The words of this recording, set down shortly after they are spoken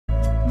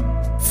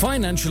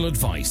Financial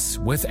advice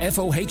with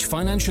FOH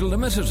Financial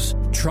Limited.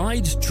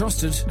 Tried,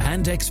 trusted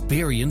and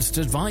experienced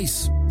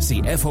advice.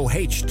 See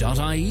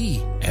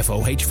FOH.ie.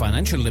 FOH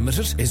Financial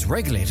Limited is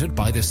regulated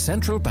by the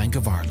Central Bank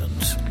of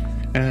Ireland.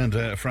 And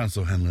Francis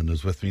O'Hanlon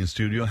is with me in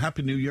studio.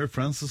 Happy New Year,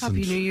 Francis.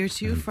 Happy New Year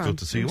to you, Francis. Good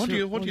to see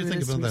you. What do you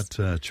think about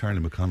that Charlie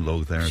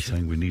McConlogue there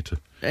saying we need to...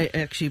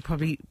 Actually,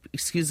 probably,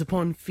 excuse the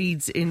pun,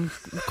 feeds in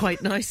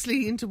quite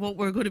nicely into what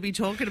we're going to be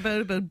talking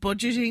about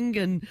budgeting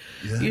and,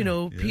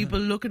 people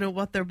looking at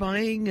what they're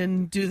buying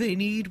and do they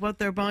need what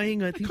they're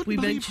buying. I think we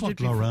mentioned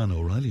it. What Lauren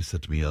O'Reilly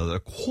said to me, a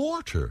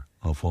quarter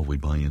of what we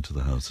buy into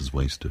the house is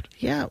wasted.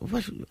 Yeah,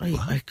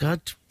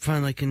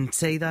 Fran, I can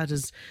say that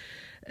as...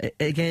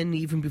 Again,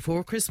 even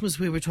before Christmas,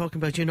 we were talking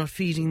about you're not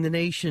feeding the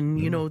nation,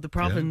 the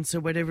province or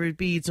whatever it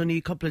be. It's only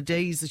a couple of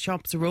days, the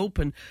shops are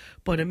open.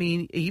 But I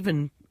mean,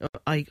 even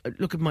I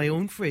look at my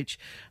own fridge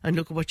and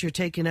look at what you're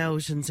taking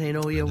out and saying,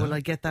 I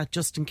get that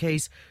just in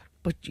case.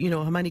 But,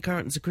 how many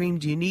cartons of cream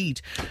do you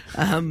need?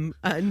 And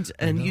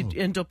you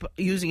end up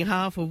using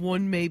half of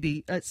one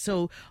maybe.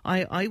 So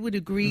I would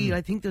agree.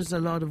 I think there's a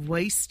lot of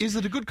waste. Is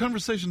it a good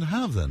conversation to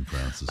have then,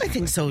 Francis? I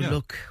think so. Yeah.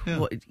 Look,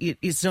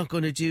 it's not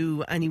going to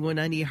do anyone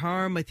any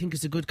harm. I think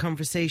it's a good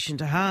conversation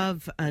to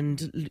have.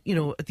 And,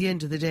 at the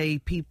end of the day,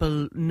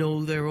 people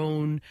know their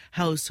own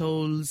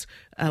households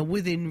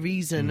within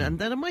reason. And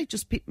that it might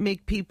just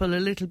make people a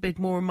little bit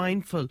more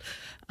mindful.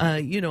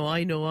 I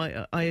know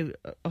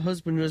a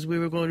husband, as we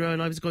were going around,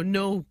 I was going,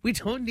 no, we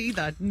don't need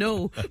that.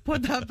 No,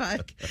 put that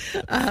back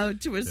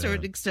to a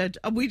certain extent.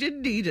 And we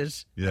didn't need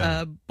it.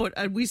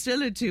 But we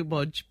still had too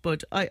much.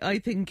 But I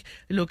think,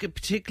 look, in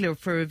particular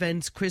for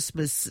events,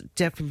 Christmas,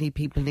 definitely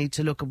people need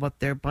to look at what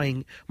they're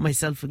buying,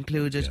 myself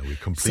included. Yeah, we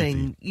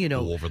completely saying,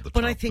 over the top,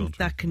 but I think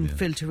that can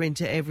filter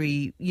into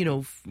every,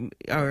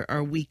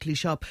 our weekly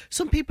shop.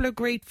 Some people are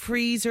great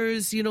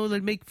freezers,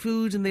 they'll make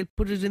food and they'll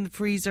put it in the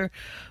freezer.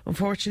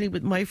 Unfortunately,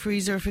 with my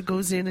freezer, if it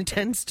goes in, it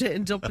tends to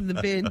end up in the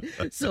bin.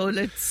 So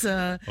let's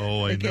I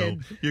know.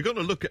 You're going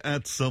to look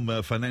at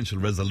some financial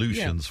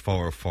resolutions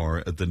for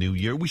the new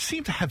year. We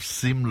seem to have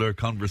similar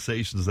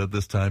conversations at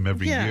this time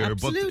every year.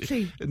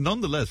 Absolutely. But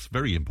nonetheless,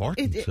 very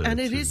important.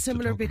 It is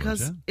similar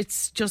because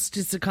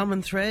it's a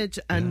common thread.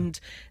 And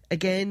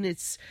again,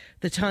 it's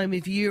the time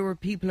of year where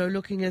people are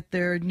looking at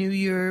their New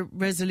Year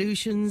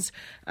resolutions,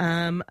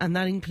 and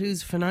that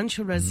includes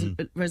financial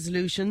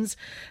resolutions.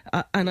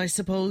 And I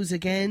suppose,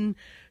 again,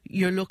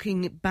 you're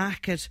looking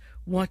back at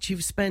what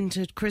you've spent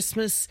at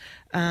Christmas.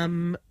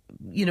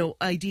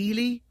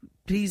 Ideally,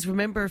 please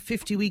remember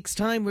 50 weeks'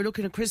 time, we're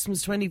looking at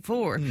Christmas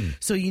 24.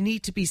 So you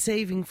need to be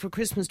saving for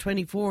Christmas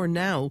 24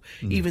 now,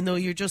 even though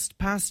you're just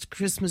past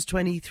Christmas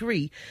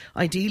 23.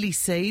 Ideally,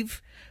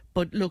 save.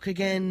 But look,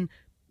 again,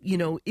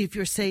 if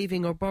you're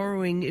saving or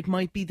borrowing, it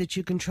might be that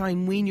you can try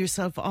and wean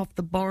yourself off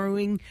the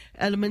borrowing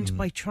element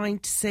by trying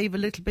to save a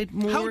little bit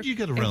more. How do you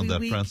get around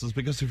that, Francis?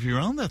 Because if you're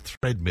on that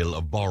treadmill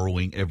of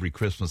borrowing every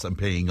Christmas and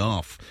paying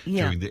off,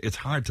 it's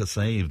hard to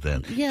save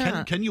then.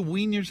 Yeah. Can you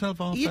wean yourself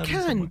off that? You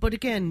can, but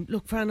again,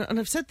 look, Fran, and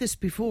I've said this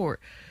before,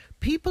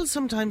 people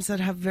sometimes that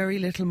have very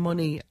little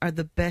money are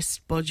the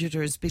best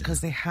budgeters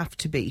because they have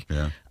to be.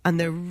 Yeah. And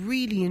they're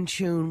really in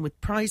tune with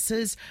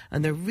prices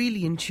and they're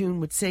really in tune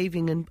with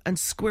saving and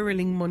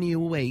squirreling money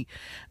away.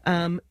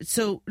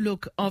 So,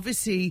 look,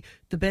 obviously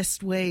the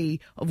best way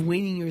of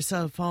weaning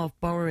yourself off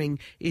borrowing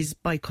is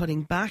by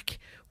cutting back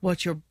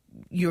what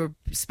you're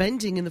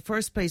spending in the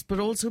first place, but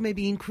also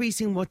maybe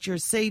increasing what you're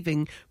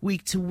saving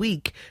week to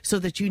week so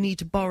that you need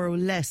to borrow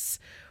less.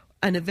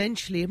 And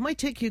eventually, it might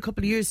take you a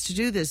couple of years to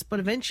do this, but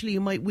eventually you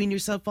might wean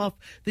yourself off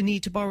the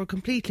need to borrow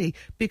completely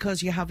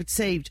because you have it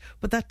saved.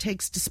 But that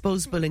takes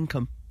disposable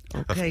income.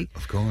 Okay.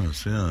 Of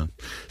course, yeah.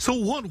 So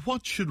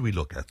what should we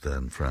look at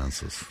then,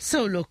 Francis?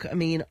 So look, I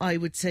mean, I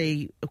would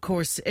say, of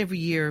course, every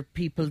year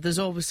there's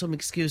always some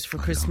excuse for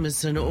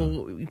Christmas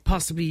and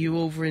possibly you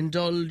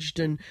overindulged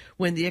and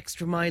went the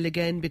extra mile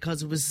again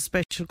because it was a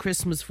special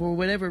Christmas for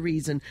whatever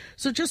reason.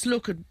 So just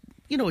look at,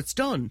 it's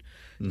done.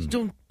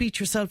 Don't beat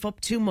yourself up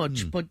too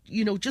much, but,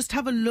 just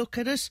have a look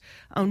at it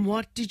and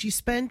what did you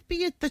spend,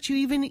 be it that you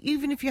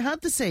even if you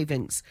had the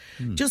savings,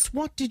 just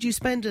what did you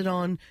spend it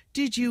on?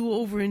 Did you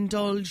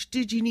overindulge?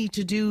 Did you need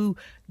to do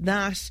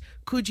that?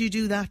 Could you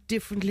do that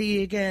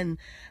differently again?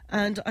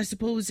 And I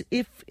suppose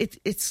if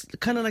it's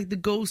kind of like the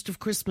ghost of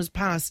Christmas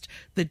past,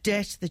 the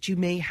debt that you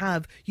may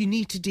have, you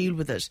need to deal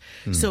with it.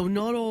 So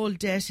not all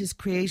debt is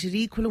created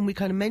equal, and we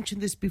kind of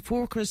mentioned this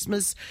before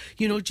Christmas.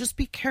 Just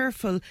be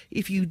careful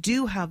if you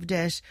do have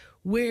debt.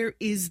 Where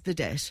is the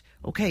debt?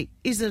 Okay,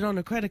 is it on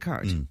a credit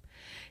card?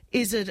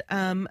 Is it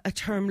a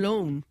term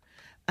loan?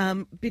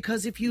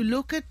 Because if you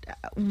look at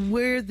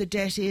where the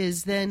debt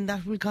is, then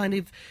that will kind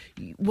of,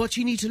 what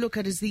you need to look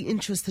at is the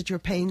interest that you're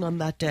paying on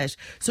that debt.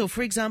 So,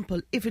 for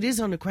example, if it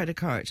is on a credit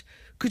card,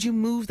 could you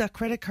move that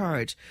credit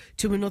card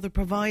to another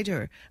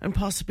provider and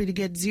possibly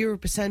get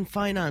 0%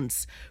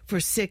 finance for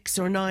 6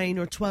 or 9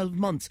 or 12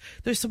 months?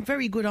 There's some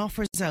very good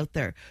offers out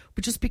there,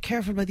 but just be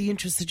careful about the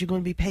interest that you're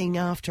going to be paying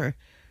after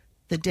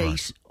the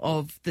date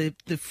of the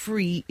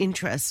free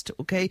interest,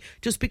 okay?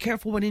 Just be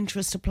careful when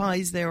interest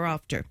applies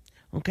thereafter.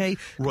 Okay.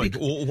 Right.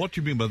 What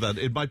do you mean by that?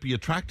 It might be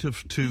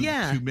attractive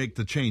to make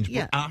the change,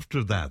 but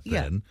after that,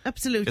 then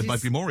absolutely, it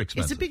might be more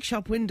expensive. It's a big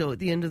shop window at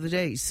the end of the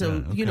day. So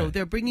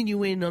they're bringing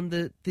you in on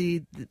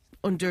the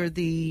under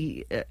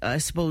the I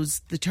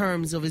suppose the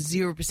terms of a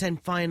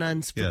 0%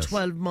 finance for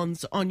 12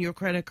 months on your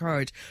credit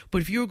card.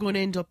 But if you're going to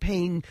end up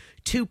paying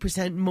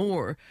 2%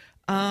 more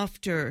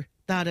after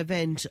that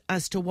event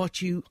as to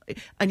what you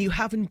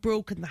haven't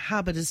broken the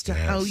habit as to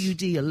how you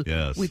deal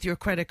with your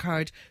credit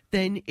card,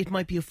 then it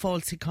might be a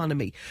false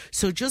economy.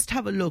 So just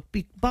have a look,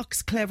 be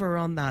box clever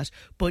on that.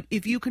 But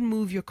if you can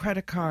move your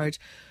credit card,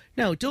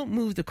 now don't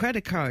move the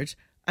credit card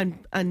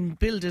and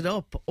build it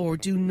up or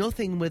do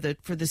nothing with it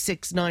for the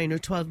 6, 9 or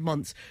 12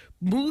 months.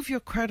 Move your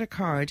credit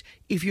card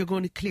if you're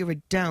going to clear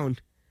it down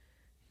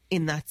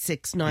in that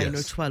 6, 9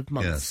 or 12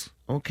 months.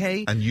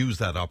 Okay? And use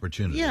that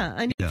opportunity. Yeah,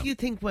 and if you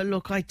think, well,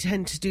 look, I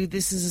tend to do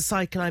this as a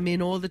cycle I'm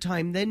in all the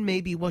time, then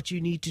maybe what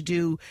you need to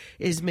do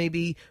is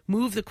maybe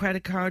move the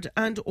credit card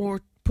and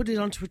or put it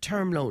onto a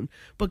term loan,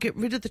 but get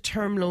rid of the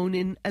term loan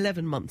in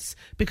 11 months.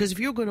 Because if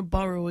you're going to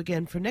borrow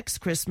again for next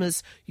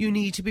Christmas, you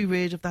need to be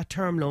rid of that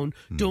term loan.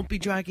 Don't be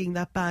dragging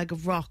that bag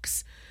of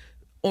rocks,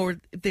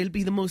 or they'll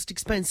be the most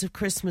expensive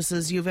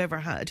Christmases you've ever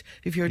had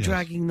if you're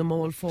dragging them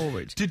all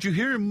forward. Did you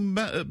hear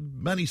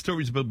many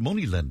stories about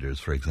money lenders,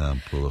 for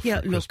example?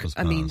 Yeah, look,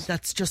 I mean,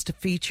 that's just a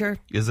feature.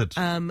 Is it?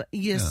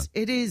 Yes,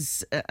 it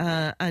is.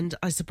 And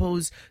I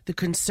suppose the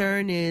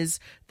concern is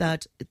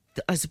that,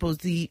 I suppose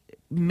the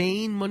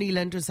main money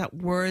lenders that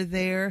were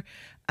there,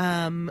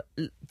 the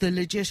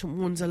legitimate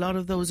ones, a lot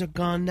of those are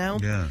gone now.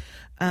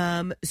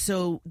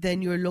 So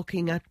then you're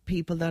looking at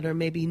people that are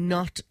maybe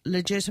not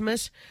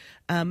legitimate.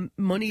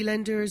 Money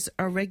lenders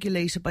are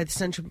regulated by the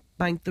central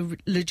bank, the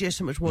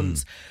legitimate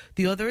ones.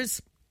 The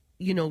others,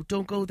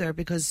 don't go there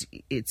because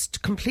it's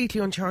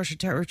completely uncharted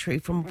territory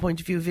from a point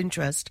of view of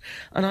interest.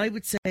 And I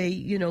would say,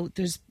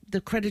 there's the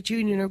credit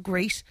union are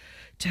great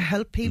to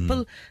help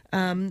people.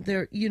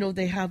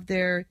 They have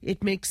their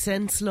It Makes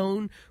Sense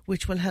loan,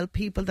 which will help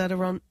people that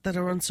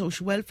are on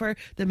social welfare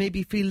that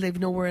maybe feel they've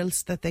nowhere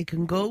else that they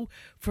can go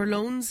for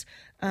loans.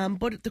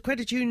 But the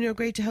credit union are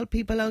great to help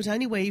people out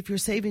anyway if you're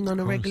saving on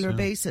a regular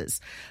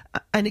basis.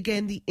 And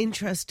again, the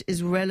interest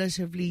is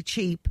relatively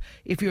cheap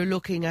if you're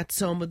looking at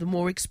some of the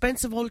more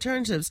expensive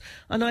alternatives.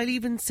 And I'll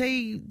even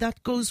say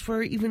that goes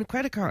for even a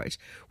credit card,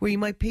 where you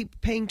might be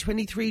paying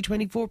 23,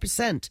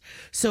 24%.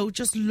 So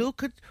just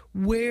look at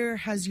where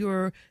is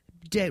your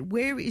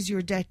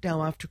debt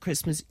now after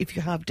Christmas, if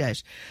you have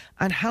debt,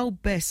 and how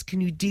best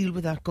can you deal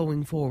with that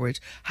going forward?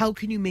 How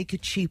can you make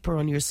it cheaper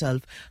on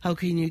yourself? How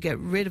can you get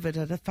rid of it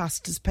at a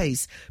fastest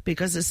pace?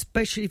 Because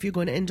especially if you're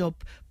going to end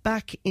up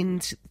back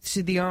into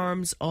the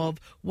arms of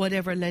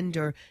whatever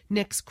lender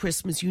next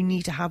Christmas, you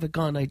need to have it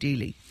gone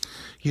ideally.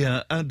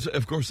 Yeah, and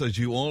of course, as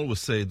you always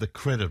say, the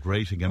credit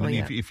rating. I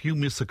mean, if you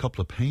miss a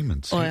couple of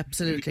payments,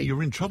 absolutely,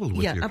 you're in trouble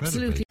with your credit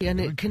absolutely, rating, and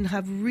it can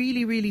have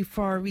really, really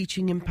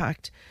far-reaching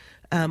impact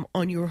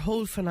on your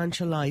whole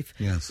financial life.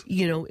 Yes.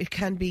 It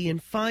can be in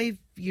 5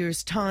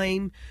 years'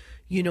 time,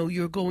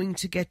 you're going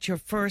to get your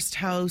first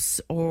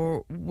house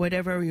or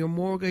whatever, your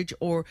mortgage,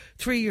 or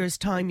 3 years'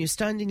 time, you're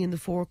standing in the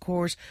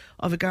forecourt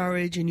of a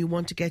garage and you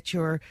want to get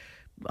your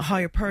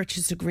hire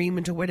purchase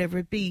agreement or whatever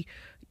it be.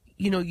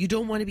 You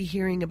don't want to be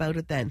hearing about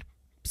it then.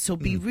 So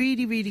be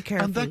really, really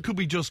careful. And that could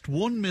be just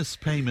one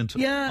missed payment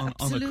on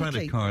a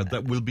credit card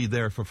that will be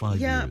there for 5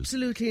 years. Yeah,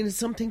 absolutely. And it's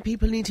something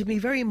people need to be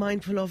very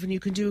mindful of. And you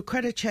can do a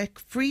credit check,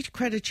 free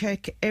credit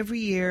check every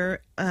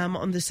year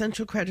on the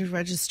Central Credit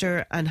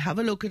Register, and have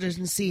a look at it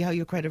and see how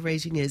your credit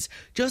rating is.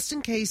 Just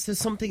in case there's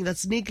something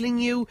that's niggling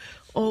you.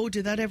 Oh,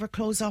 did that ever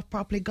close off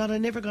properly? God, I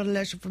never got a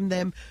letter from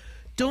them.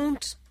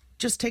 Don't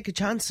just take a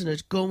chance on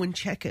it. Go and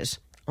check it,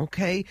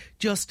 okay?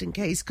 Just in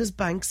case, because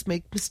banks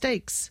make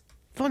mistakes.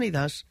 Funny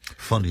that,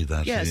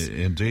 yes,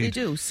 indeed. They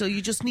do. So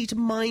you just need to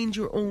mind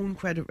your own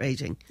credit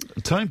rating.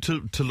 Time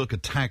to look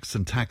at tax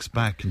and tax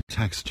back and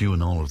tax due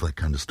and all of that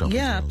kind of stuff.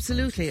 Yeah,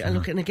 absolutely. And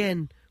look, and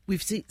again, we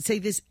say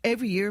this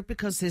every year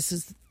because this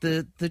is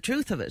the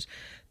truth of it.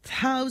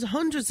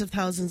 Hundreds of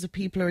thousands of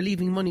people are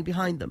leaving money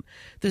behind them.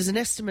 There's an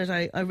estimate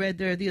I read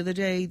there the other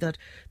day that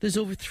there's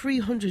over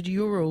 300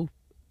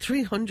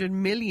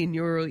 million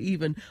euro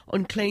even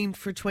unclaimed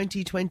for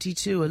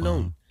 2022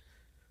 alone.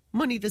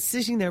 Money that's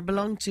sitting there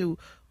belonged to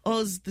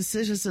us, the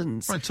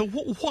citizens. Right, so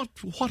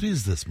what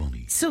is this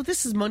money? So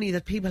this is money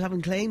that people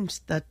haven't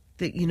claimed, that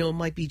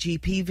might be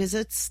GP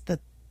visits, that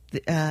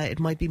it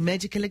might be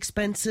medical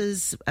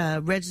expenses,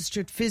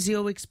 registered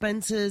physio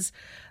expenses.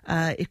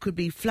 It could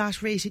be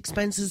flat rate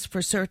expenses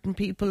for certain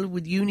people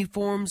with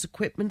uniforms,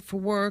 equipment for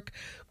work.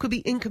 Could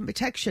be income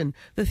protection.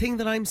 The thing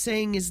that I'm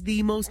saying is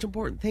the most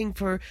important thing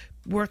for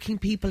working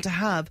people to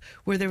have,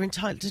 where they're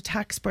entitled to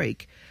tax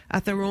break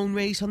at their own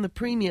rate on the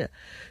premium.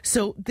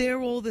 So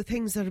they're all the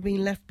things that are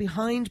being left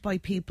behind by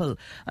people.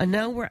 And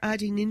now we're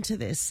adding into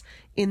this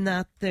in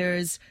that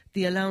there's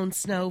the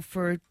allowance now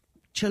for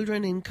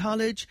children in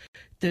college.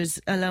 There's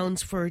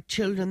allowance for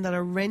children that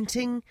are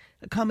renting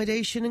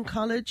accommodation in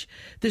college.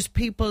 There's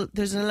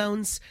an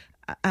allowance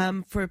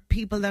for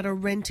people that are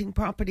renting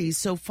properties.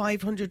 So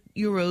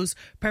 €500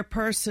 per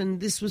person.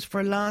 This was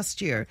for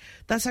last year.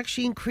 That's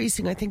actually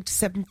increasing, I think, to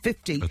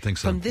 $750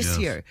 from this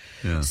year.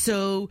 Yeah.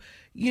 So,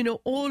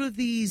 all of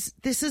these,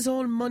 this is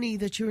all money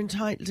that you're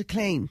entitled to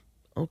claim.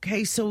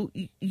 Okay, so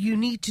you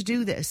need to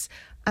do this.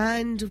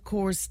 And, of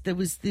course, there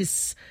was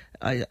this,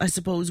 I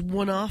suppose,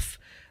 one-off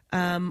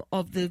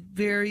of the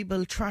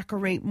variable tracker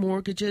rate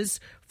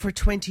mortgages for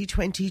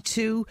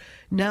 2022.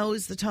 Now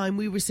is the time.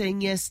 We were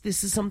saying, yes,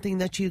 this is something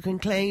that you can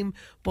claim,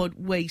 but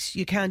wait,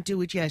 you can't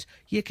do it yet.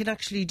 You can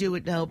actually do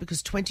it now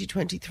because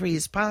 2023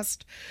 is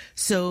past.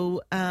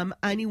 So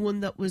anyone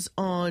that was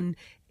on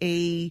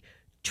a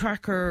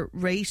tracker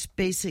rate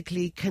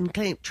basically can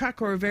claim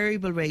tracker or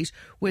variable rate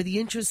where the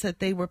interest that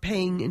they were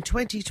paying in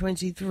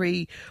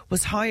 2023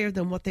 was higher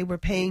than what they were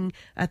paying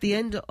at the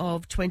end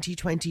of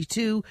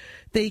 2022.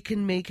 They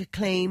can make a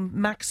claim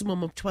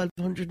maximum of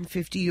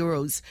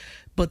 €1,250,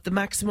 but the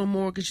maximum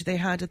mortgage they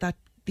had at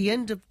the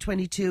end of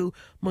 22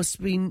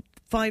 must be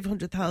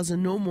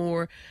 500,000, no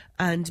more,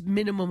 and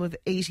minimum of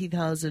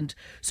 80,000.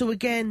 So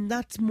again,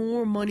 that's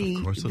more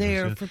money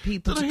there for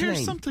people to claim. Did I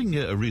hear something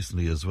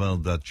recently as well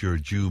that you're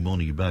due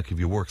money back if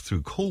you work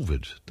through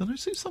COVID? Did I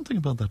see something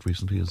about that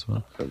recently as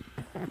well?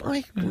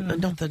 I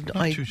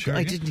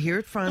didn't hear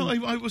it, Fran.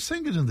 No, I was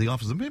saying it in the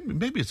office.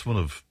 Maybe it's one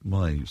of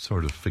my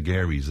sort of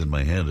figaries in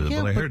my head, but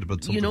I heard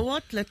about something. You know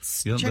what?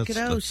 Let's check it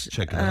out. Let's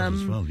check it out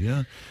as well,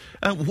 yeah.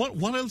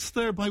 What else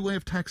there by way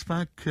of tax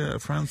back,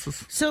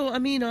 Francis? So,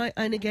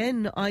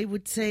 I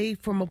would say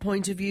from a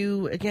point of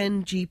view,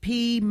 again,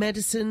 GP,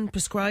 medicine,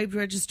 prescribed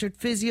registered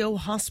physio,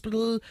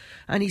 hospital,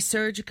 any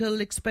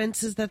surgical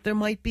expenses that there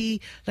might be.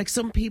 Like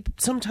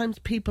sometimes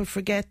people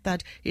forget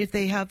that if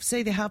they have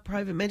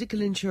private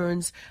medical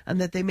insurance and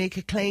that they make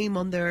a claim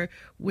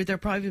with their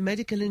private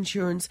medical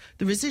insurance,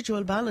 the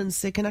residual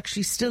balance, they can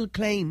actually still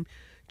claim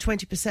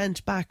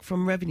 20% back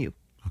from revenue.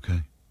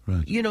 Okay,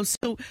 right.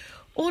 So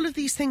all of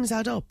these things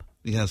add up.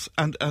 Yes,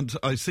 and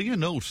I see a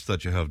note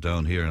that you have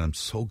down here, and I'm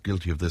so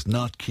guilty of this,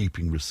 not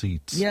keeping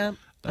receipts. Yeah,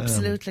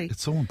 absolutely.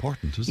 It's so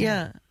important, isn't it?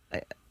 Yeah,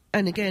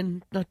 and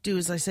again, not do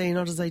as I say,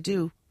 not as I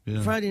do.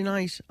 Yeah. Friday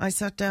night, I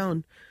sat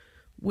down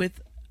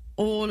with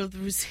all of the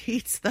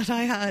receipts that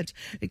I had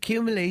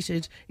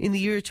accumulated in the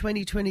year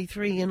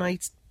 2023, and I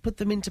put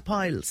them into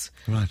piles.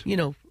 Right.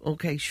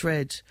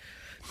 Shred.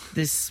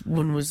 This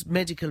one was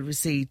medical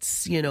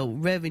receipts,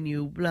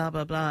 revenue, blah,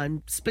 blah, blah,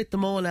 and split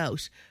them all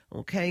out,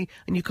 okay?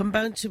 And you come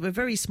down to a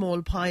very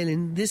small pile,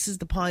 and this is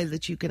the pile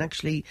that you can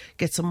actually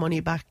get some money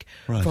back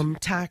from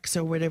tax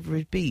or whatever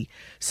it be.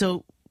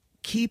 So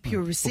keep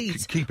your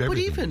receipts. Keep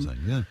everything.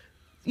 But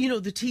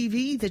even, the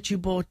TV that you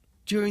bought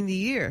during the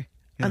year,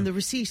 and the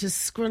receipt is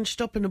scrunched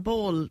up in a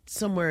ball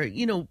somewhere,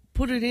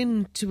 put it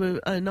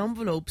into an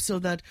envelope so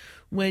that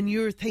when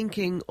you're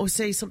thinking,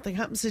 say something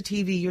happens to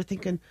TV, you're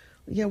thinking,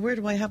 yeah, where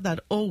do I have that?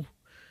 Oh,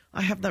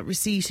 I have that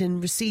receipt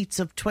in receipts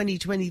of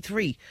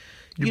 2023.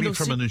 You mean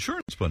from an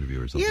insurance point of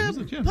view or something? Yeah,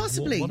 isn't it? Yeah,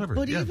 possibly. Whatever.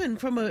 But even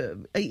from a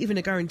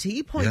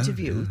guarantee point of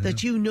view,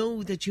 that you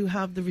know that you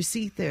have the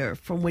receipt there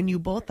from when you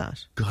bought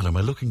that. God, am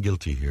I looking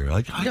guilty here?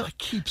 I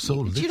keep so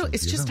little.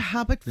 It's just a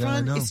habit,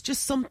 Fran. It's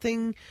just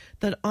something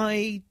that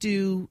I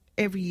do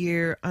every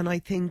year, and I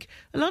think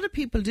a lot of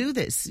people do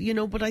this,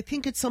 but I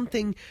think it's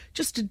something,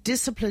 just a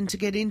discipline to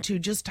get into,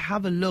 just to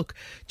have a look.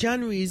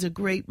 January is a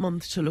great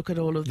month to look at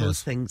all of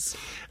those things.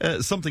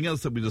 Something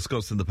else that we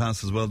discussed in the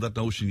past as well, that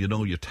notion,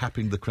 you're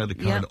tapping the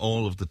credit card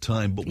all of the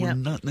time, but we're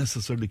not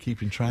necessarily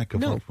keeping track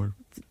of what we're...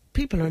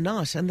 People are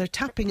not, and they're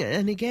tapping it.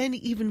 And again,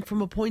 even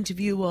from a point of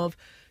view of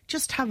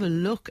just have a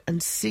look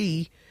and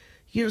see.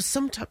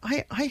 Sometimes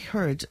I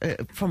heard,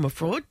 from a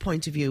fraud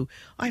point of view,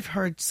 I've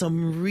heard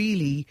some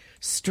really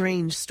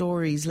strange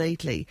stories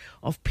lately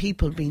of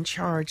people being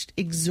charged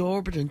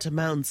exorbitant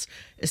amounts,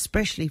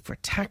 especially for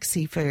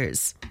taxi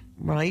fares,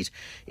 right,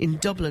 in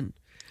Dublin.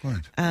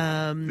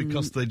 Right.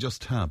 Because they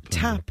just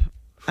tap.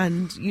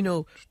 And,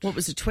 what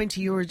was a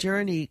 €20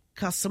 journey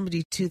cost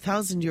somebody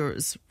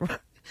 €2,000.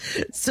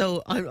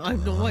 So I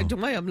don't know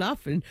why I'm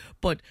laughing,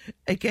 but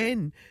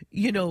again,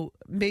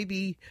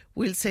 maybe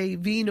we'll say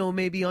Vino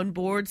may be on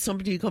board,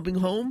 somebody coming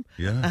home,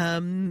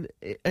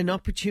 an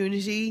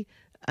opportunity.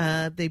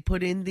 They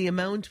put in, the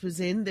amount was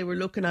in, they were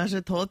looking at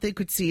it, thought they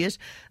could see it,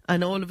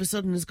 and all of a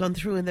sudden it's gone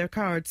through in their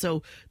card.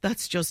 So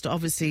that's just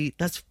obviously,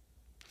 that's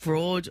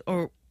fraud.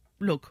 Or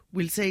look,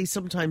 we'll say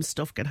sometimes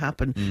stuff can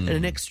happen and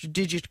an extra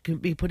digit can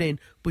be put in,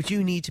 but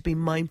you need to be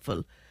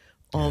mindful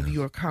of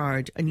your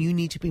card, and you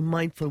need to be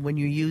mindful when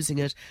you're using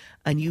it.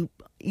 And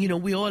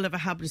we all have a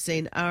habit of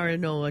saying,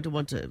 no, I don't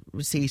want a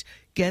receipt.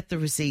 Get the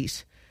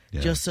receipt.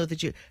 just so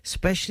that you,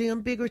 especially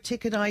on bigger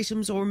ticket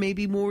items or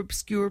maybe more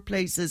obscure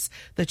places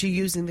that you're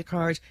using the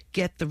card,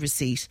 get the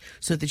receipt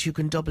so that you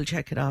can double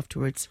check it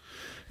afterwards.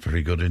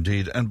 Very good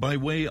indeed. And by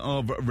way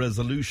of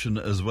resolution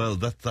as well,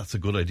 that's a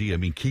good idea. I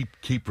mean,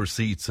 keep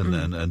receipts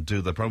and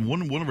do that.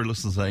 One of our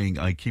listeners saying,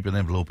 I keep an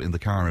envelope in the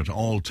car at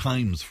all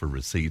times for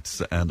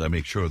receipts, and I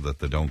make sure that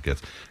they don't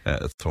get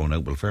thrown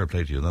out. Well, fair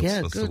play to you.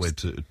 That's the way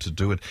to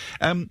do it.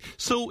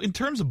 So in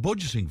terms of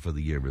budgeting for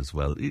the year as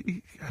well,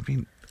 I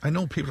mean, I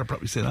know people are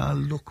probably saying,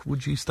 look,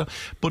 would you stop?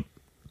 But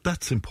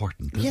that's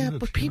important, isn't it?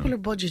 But people are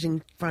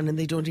budgeting, Fran, and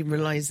they don't even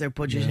realise they're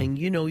budgeting.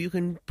 You know, you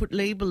can put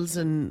labels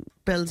and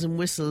bells and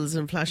whistles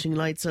and flashing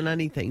lights on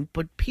anything,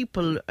 but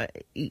people,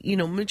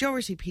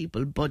 majority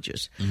people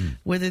budget.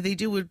 Whether they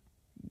do it,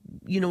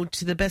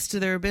 to the best of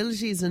their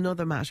ability is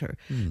another matter.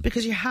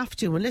 Because you have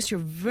to, unless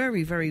you're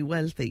very, very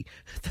wealthy,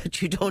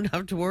 that you don't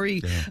have to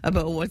worry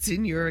about what's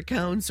in your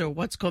accounts or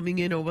what's coming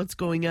in or what's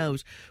going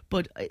out.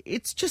 But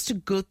it's just a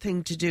good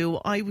thing to do.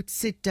 I would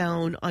sit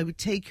down, I would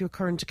take your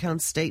current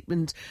account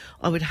statement,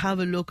 I would have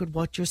a look at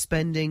what you're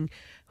spending,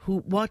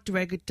 what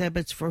direct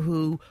debits for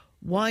who,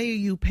 why are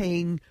you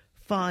paying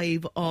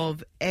 5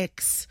 of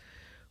X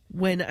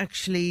when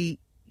actually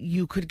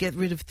you could get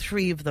rid of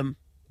 3 of them.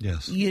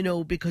 Yes.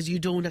 Because you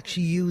don't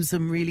actually use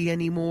them really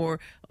anymore,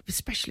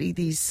 especially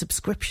these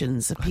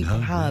subscriptions that people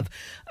have.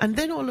 And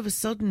then all of a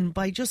sudden,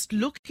 by just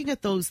looking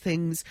at those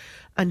things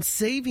and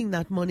saving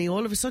that money,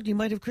 all of a sudden you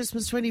might have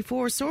Christmas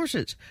 24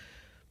 sorted.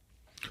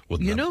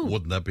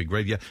 Wouldn't that be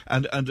great? Yeah.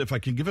 And if I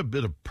can give a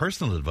bit of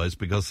personal advice,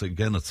 because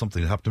again, it's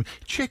something that happened to me,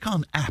 check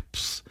on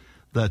apps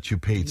that you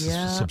paid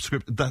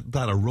subscription that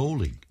are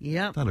rolling.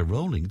 Yeah. That are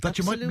rolling. That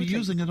Absolutely. You might be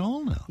using at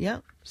all now. Yeah.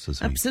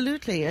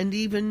 Absolutely. And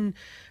even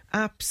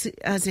apps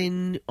as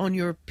in on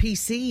your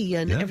PC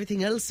and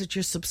everything else that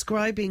you're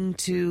subscribing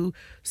to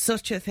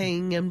such a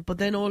thing, but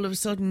then all of a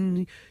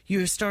sudden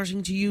you're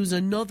starting to use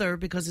another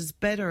because it's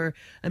better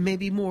and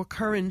maybe more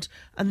current,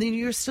 and then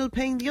you're still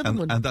paying the other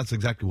one. And that's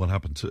exactly what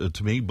happened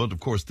to me, but of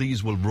course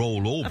these will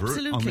roll over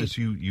unless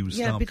you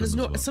stop them. Yeah, because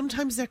well.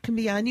 Sometimes there can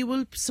be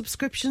annual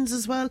subscriptions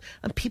as well,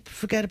 and people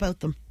forget about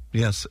them.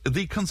 Yes.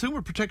 The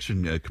Consumer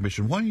Protection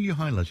Commission, why are you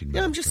highlighting that?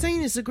 Yeah, I'm just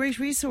saying it's a great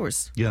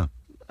resource. Yeah.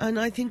 And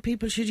I think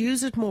people should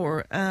use it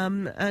more.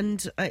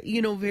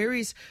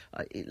 Varies.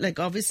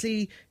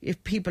 Obviously,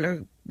 if people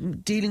are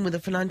dealing with a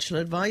financial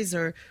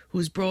advisor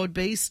who's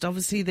broad-based,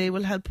 obviously they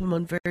will help them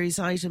on various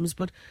items.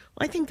 But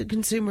I think the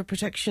Consumer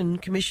Protection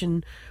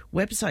Commission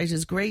website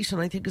is great,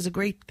 and I think is a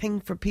great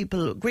thing for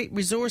people, a great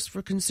resource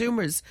for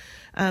consumers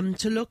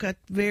to look at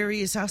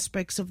various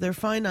aspects of their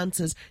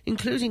finances,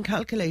 including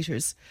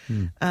calculators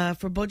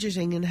for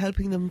budgeting and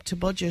helping them to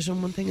budget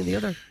on one thing or the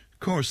other.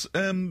 Of course.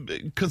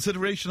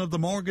 Consideration of the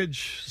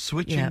mortgage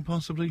switching,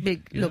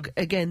 possibly? Look,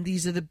 again,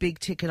 these are the big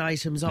ticket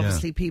items.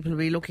 Obviously, people will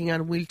be looking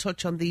at, and we'll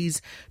touch on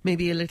these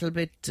maybe a little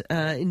bit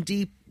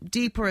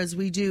deeper as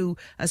we do,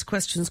 as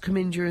questions come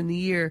in during the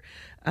year.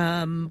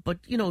 But,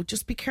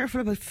 just be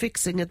careful about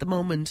fixing at the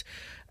moment.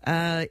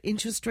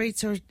 Interest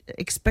rates are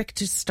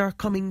expected to start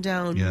coming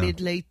down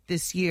mid-late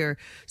this year.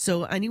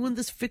 So anyone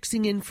that's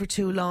fixing in for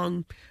too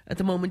long at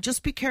the moment,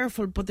 just be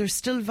careful. But there's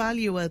still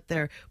value out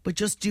there. But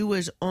just do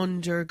it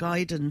under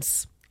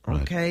guidance.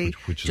 Okay, right,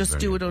 which just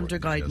do it under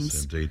guidance.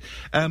 Yes, indeed.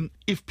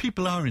 If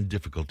people are in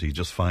difficulty,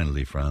 just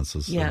finally,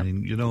 Francis, I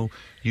mean,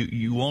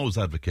 you always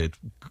advocate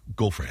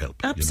go for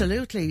help.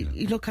 Absolutely.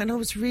 Look, I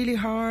know it's really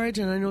hard,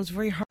 and I know it's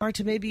very hard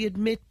to maybe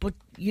admit, but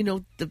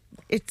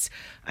it's,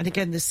 and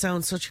again, this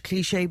sounds such a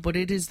cliche, but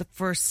it is the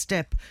first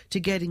step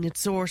to getting it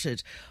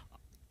sorted.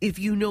 If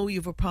you know you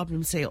have a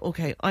problem, say,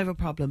 okay, I have a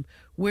problem.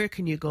 Where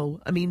can you go?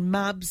 I mean,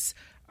 MABs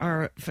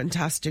are a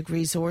fantastic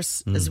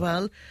resource as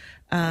well.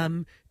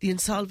 The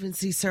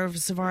Insolvency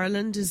Service of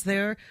Ireland is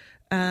there,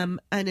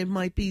 and it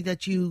might be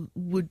that you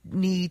would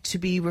need to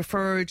be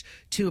referred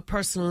to a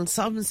personal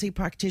insolvency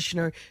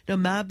practitioner. Now,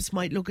 MABs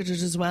might look at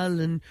it as well,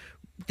 and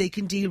they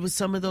can deal with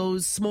some of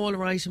those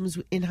smaller items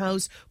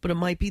in-house, but it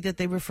might be that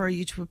they refer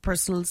you to a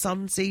personal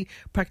insolvency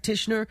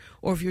practitioner,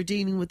 or if you're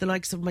dealing with the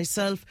likes of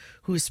myself,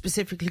 who is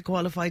specifically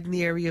qualified in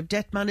the area of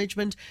debt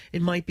management,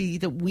 it might be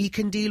that we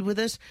can deal with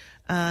it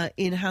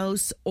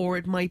in-house, or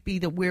it might be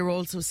that we're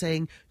also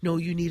saying, no,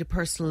 you need a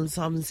personal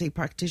insolvency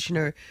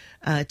practitioner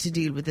to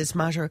deal with this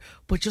matter,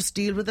 but just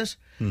deal with it,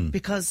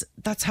 because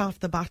that's half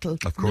the battle,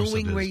 of course,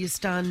 knowing where you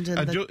stand.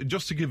 And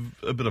just to give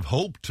a bit of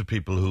hope to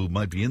people who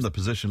might be in the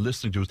position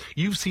listening to us,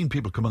 you've seen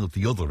people come out at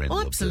the other end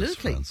of this,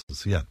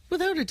 Francis. Yeah.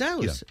 Without a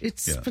doubt.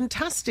 It's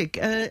fantastic.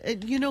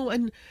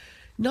 And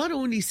not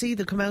only see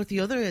them come out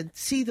the other end,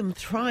 see them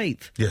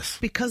thrive. Yes.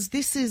 Because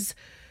this is,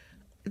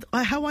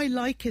 how I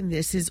liken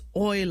this is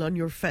oil on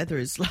your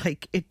feathers.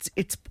 Like, it's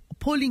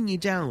pulling you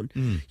down.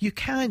 You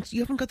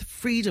haven't got the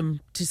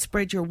freedom to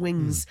spread your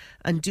wings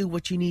and do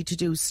what you need to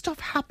do. Stuff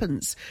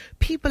happens.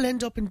 People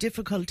end up in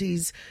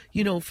difficulties,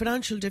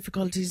 financial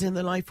difficulties in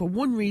their life for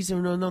one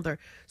reason or another.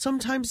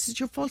 Sometimes it's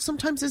your fault,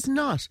 sometimes it's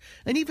not.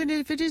 And even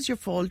if it is your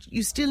fault,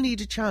 you still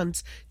need a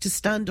chance to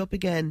stand up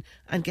again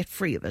and get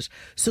free of it.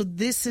 So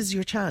this is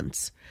your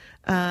chance,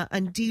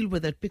 and deal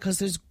with it, because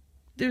there's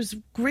there's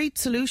great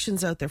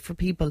solutions out there for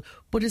people,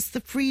 but it's the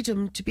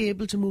freedom to be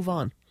able to move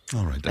on.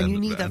 All right. And you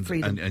need that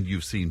freedom. And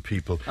you've seen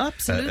people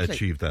Absolutely.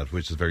 achieve that,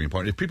 which is very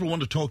important. If people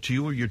want to talk to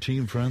you or your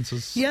team,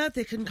 Francis? Yeah,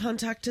 they can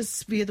contact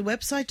us via the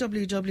website,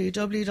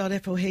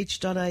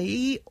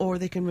 www.foh.ie, or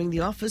they can ring the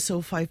office,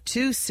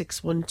 052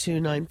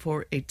 612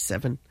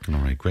 9487. All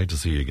right, great to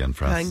see you again,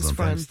 Francis. Thanks,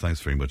 Fran.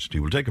 Thanks very much to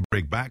you. We'll take a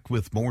break, back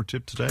with more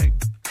Tip Today.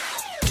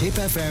 Tip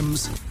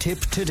FM's Tip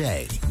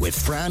Today with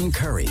Fran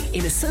Curry.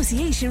 In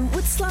association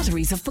with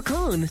Slattery's of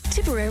Puckane,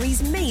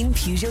 Tipperary's main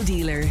Peugeot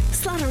dealer.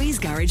 Slattery's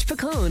Garage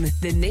Puckane,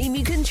 the name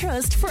you can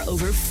trust for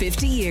over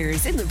 50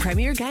 years in the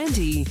Premier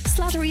County.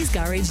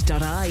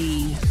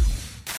 Slattery'sGarage.ie.